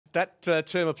That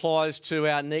term applies to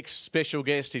our next special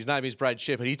guest. His name is Brad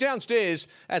Sheppard. He's downstairs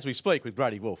as we speak with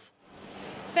Brady Wolf.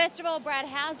 First of all, Brad,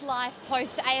 how's life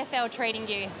post-AFL treating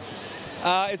you?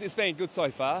 It's been good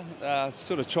so far.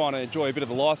 Sort of trying to enjoy a bit of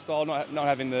the lifestyle, not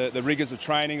having the rigours of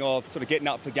training or sort of getting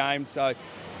up for games. So,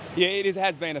 yeah, it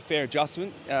has been a fair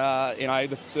adjustment.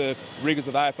 The rigours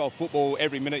of AFL football,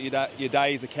 every minute your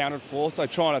day is accounted for. So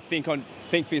trying to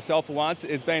think for yourself for once,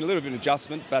 it's been a little bit of an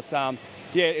adjustment. But,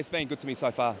 yeah, it's been good to me so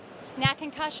far. Now,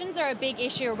 concussions are a big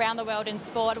issue around the world in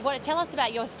sport. Tell us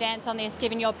about your stance on this,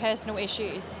 given your personal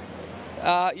issues.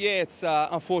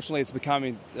 Unfortunately, it's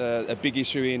becoming a big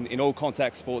issue in all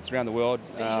contact sports around the world.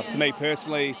 For me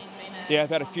personally, I've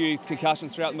had a few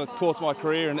concussions throughout the course of my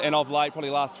career, and of late, probably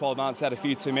the last 12 months, had a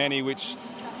few too many, which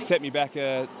set me back,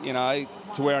 to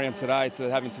where I am today, to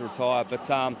having to retire. But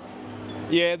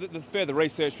the further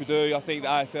research we do, I think the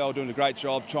AFL are doing a great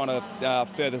job trying to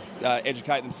further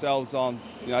educate themselves on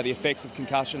the effects of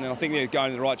concussion, and I think they're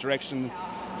going in the right direction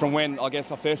from when I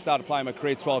guess I first started playing my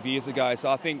career 12 years ago.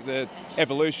 So I think the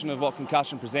evolution of what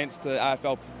concussion presents to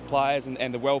AFL players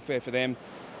and the welfare for them,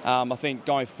 I think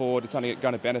going forward it's only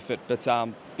going to benefit. But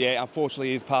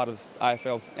unfortunately, it is part of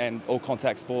AFL and all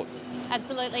contact sports.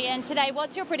 Absolutely. And today,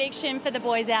 what's your prediction for the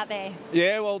boys out there?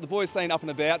 Yeah, well, the boys staying up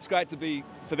and about. It's great to be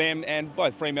for them, and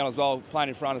both Fremantle as well, playing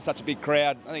in front of such a big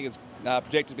crowd. I think it's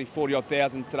projected to be 40-odd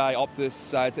thousand today, Optus.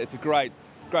 So it's a great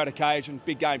occasion,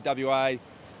 big game, WA.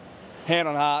 Hand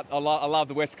on heart, I love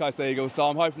the West Coast Eagles, so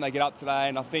I'm hoping they get up today,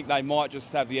 and I think they might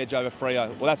just have the edge over Freo.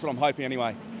 Well, that's what I'm hoping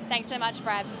anyway. Thanks so much,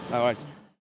 Brad. No worries.